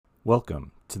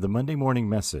Welcome to the Monday Morning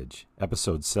Message,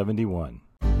 episode 71.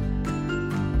 Good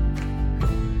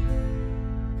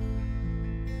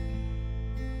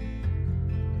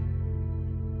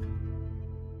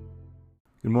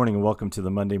morning and welcome to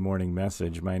the Monday Morning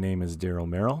Message. My name is Daryl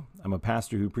Merrill. I'm a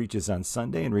pastor who preaches on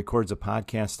Sunday and records a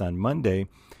podcast on Monday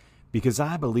because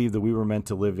I believe that we were meant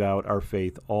to live out our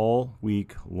faith all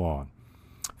week long.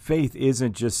 Faith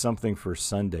isn't just something for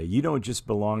Sunday. You don't just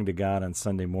belong to God on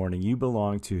Sunday morning. You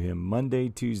belong to Him Monday,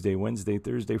 Tuesday, Wednesday,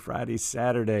 Thursday, Friday,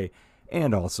 Saturday,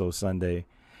 and also Sunday.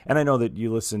 And I know that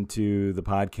you listen to the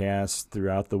podcast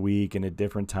throughout the week and at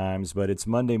different times, but it's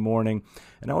Monday morning,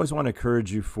 and I always want to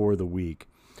encourage you for the week.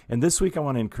 And this week I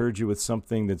want to encourage you with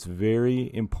something that's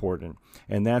very important,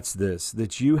 and that's this,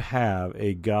 that you have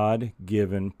a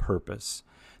God-given purpose.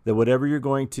 That whatever you're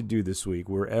going to do this week,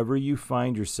 wherever you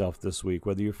find yourself this week,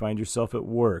 whether you find yourself at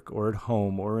work or at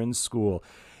home or in school,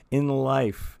 in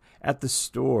life, at the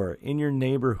store, in your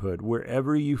neighborhood,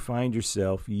 wherever you find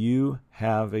yourself, you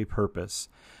have a purpose.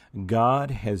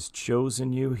 God has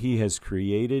chosen you, He has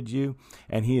created you,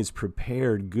 and He has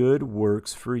prepared good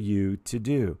works for you to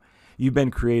do. You've been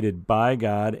created by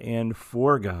God and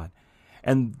for God.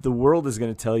 And the world is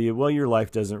going to tell you, well, your life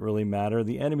doesn't really matter.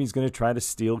 The enemy's going to try to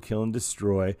steal, kill, and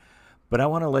destroy. But I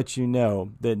want to let you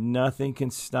know that nothing can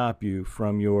stop you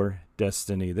from your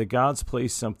destiny, that God's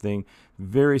placed something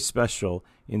very special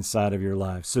inside of your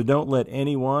life. So don't let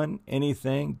anyone,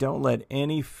 anything, don't let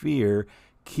any fear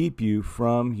keep you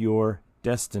from your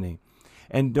destiny.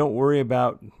 And don't worry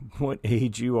about what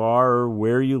age you are or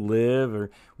where you live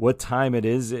or what time it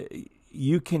is.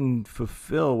 You can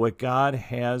fulfill what God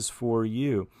has for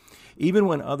you. Even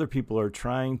when other people are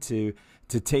trying to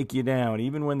take you down,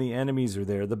 even when the enemies are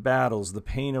there, the battles, the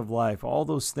pain of life, all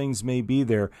those things may be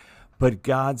there, but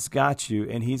God's got you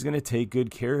and He's going to take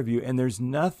good care of you, and there's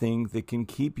nothing that can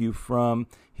keep you from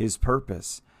His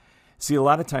purpose. See, a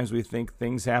lot of times we think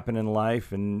things happen in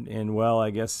life and well,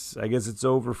 I guess it's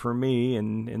over for me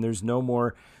and there's no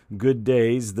more good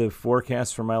days. The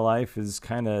forecast for my life is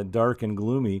kind of dark and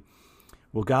gloomy.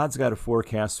 Well, God's got a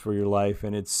forecast for your life,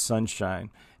 and it's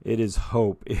sunshine. It is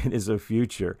hope. It is a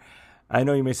future. I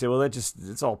know you may say, well,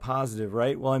 it's all positive,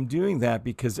 right? Well, I'm doing that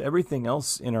because everything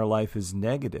else in our life is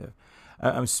negative.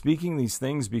 I'm speaking these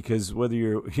things because whether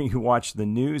you watch the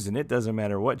news, and it doesn't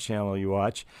matter what channel you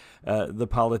watch, the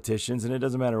politicians, and it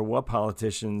doesn't matter what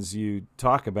politicians you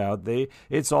talk about,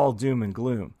 it's all doom and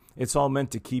gloom. It's all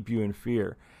meant to keep you in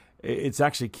fear. It's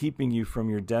actually keeping you from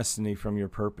your destiny, from your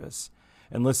purpose.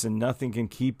 And listen, nothing can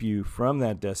keep you from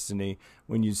that destiny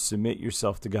when you submit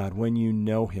yourself to God, when you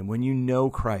know Him, when you know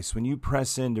Christ, when you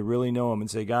press in to really know Him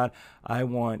and say, God, I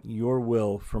want your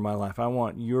will for my life. I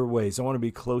want your ways. I want to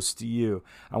be close to you.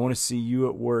 I want to see you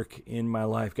at work in my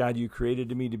life. God, you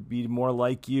created me to be more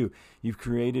like you. You've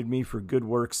created me for good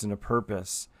works and a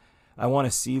purpose. I want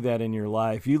to see that in your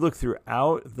life. You look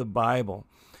throughout the Bible.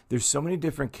 There's so many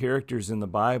different characters in the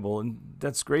Bible, and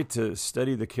that's great to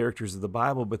study the characters of the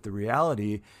Bible, but the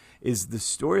reality is the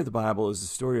story of the Bible is the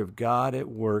story of God at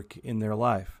work in their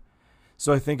life.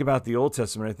 So I think about the Old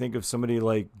Testament. I think of somebody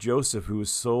like Joseph, who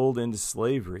was sold into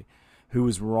slavery, who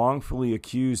was wrongfully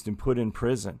accused and put in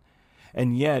prison.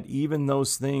 And yet, even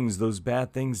those things, those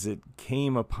bad things that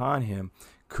came upon him,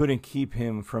 couldn't keep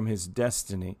him from his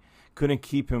destiny. Couldn't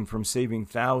keep him from saving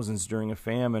thousands during a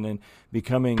famine and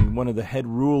becoming one of the head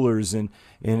rulers in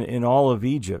all of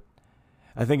Egypt.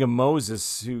 I think of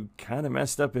Moses, who kind of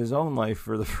messed up his own life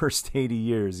for the first 80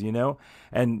 years,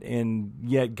 and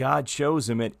yet God chose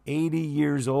him at 80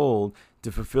 years old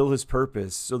to fulfill His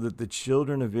purpose so that the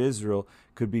children of Israel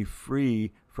could be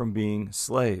free from being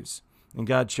slaves. And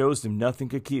God chose him. Nothing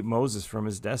could keep Moses from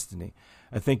his destiny.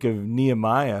 I think of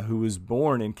Nehemiah, who was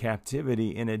born in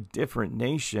captivity in a different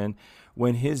nation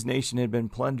when his nation had been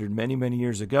plundered many, many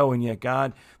years ago, and yet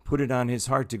God put it on his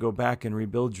heart to go back and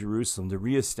rebuild Jerusalem, to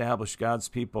reestablish God's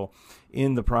people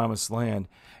in the promised land.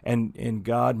 And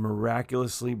God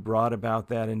miraculously brought about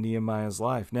that in Nehemiah's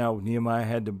life. Now, Nehemiah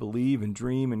had to believe and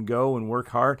dream and go and work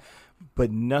hard,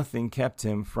 but nothing kept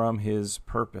him from his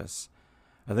purpose.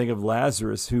 I think of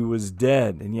Lazarus, who was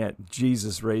dead, and yet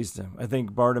Jesus raised him. I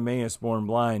think Bartimaeus, born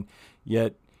blind,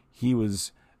 yet he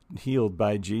was healed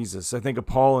by Jesus. I think of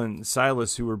Paul and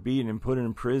Silas, who were beaten and put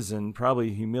in prison,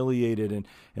 probably humiliated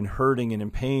and hurting and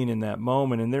in pain in that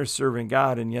moment, and they're serving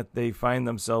God, and yet they find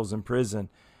themselves in prison.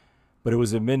 But it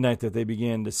was at midnight that they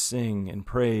began to sing and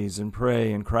praise and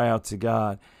pray and cry out to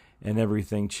God, and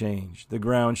everything changed. The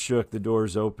ground shook, the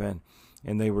doors opened,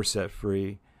 and they were set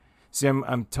free. See,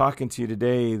 I'm talking to you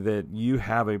today that you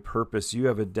have a purpose, you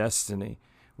have a destiny,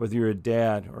 whether you're a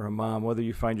dad or a mom, whether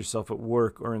you find yourself at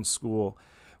work or in school,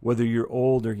 Whether you're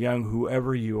old or young,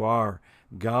 whoever you are,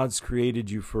 God's created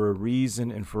you for a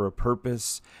reason and for a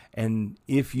purpose. And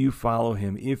if you follow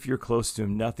him, if you're close to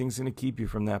him, nothing's going to keep you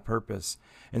from that purpose.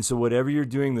 And so whatever you're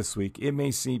doing this week, it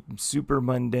may seem super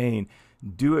mundane.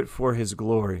 Do it for his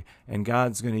glory, and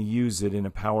God's going to use it in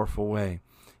a powerful way.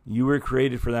 You were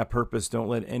created for that purpose. Don't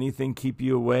let anything keep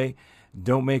you away.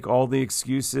 Don't make all the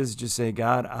excuses. Just say,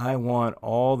 God, I want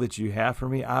all that you have for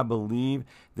me. I believe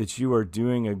that you are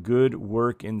doing a good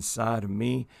work inside of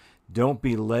me. Don't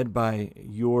be led by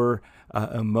your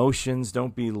emotions.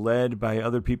 Don't be led by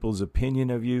other people's opinion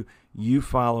of you. You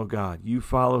follow God. You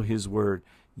follow his word.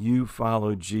 You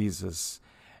follow Jesus.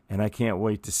 And I can't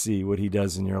wait to see what he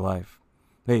does in your life.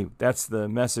 Hey, that's the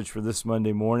message for this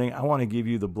Monday morning. I want to give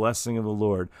you the blessing of the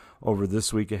Lord over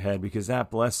this week ahead, because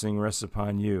that blessing rests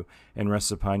upon you and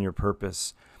rests upon your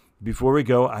purpose. Before we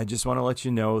go, I just want to let you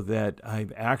know that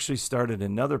I've actually started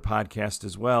another podcast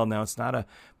as well. Now, it's not a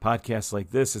podcast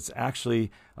like this. It's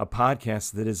actually a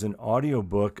podcast that is an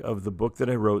audiobook of the book that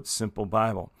I wrote, Simple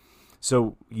Bible.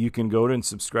 So you can go to and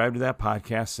subscribe to that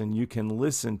podcast, and you can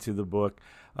listen to the book,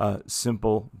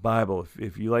 Simple Bible.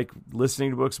 If you like listening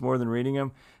to books more than reading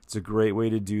them, it's a great way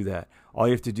to do that. All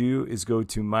you have to do is go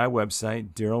to my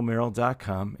website,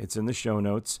 darylmerrill.com. It's in the show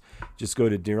notes. Just go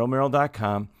to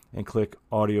darylmerrill.com and click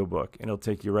audiobook, and it'll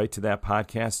take you right to that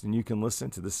podcast, and you can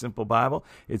listen to the Simple Bible.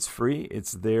 It's free.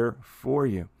 It's there for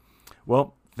you.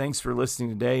 Well, thanks for listening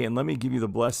today, and let me give you the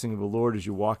blessing of the Lord as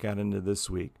you walk out into this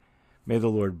week. May the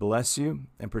Lord bless you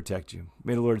and protect you.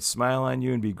 May the Lord smile on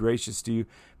you and be gracious to you.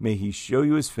 May he show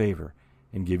you his favor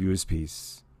and give you his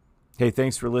peace. Hey,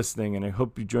 thanks for listening, and I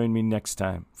hope you join me next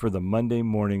time for the Monday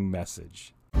morning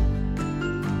message.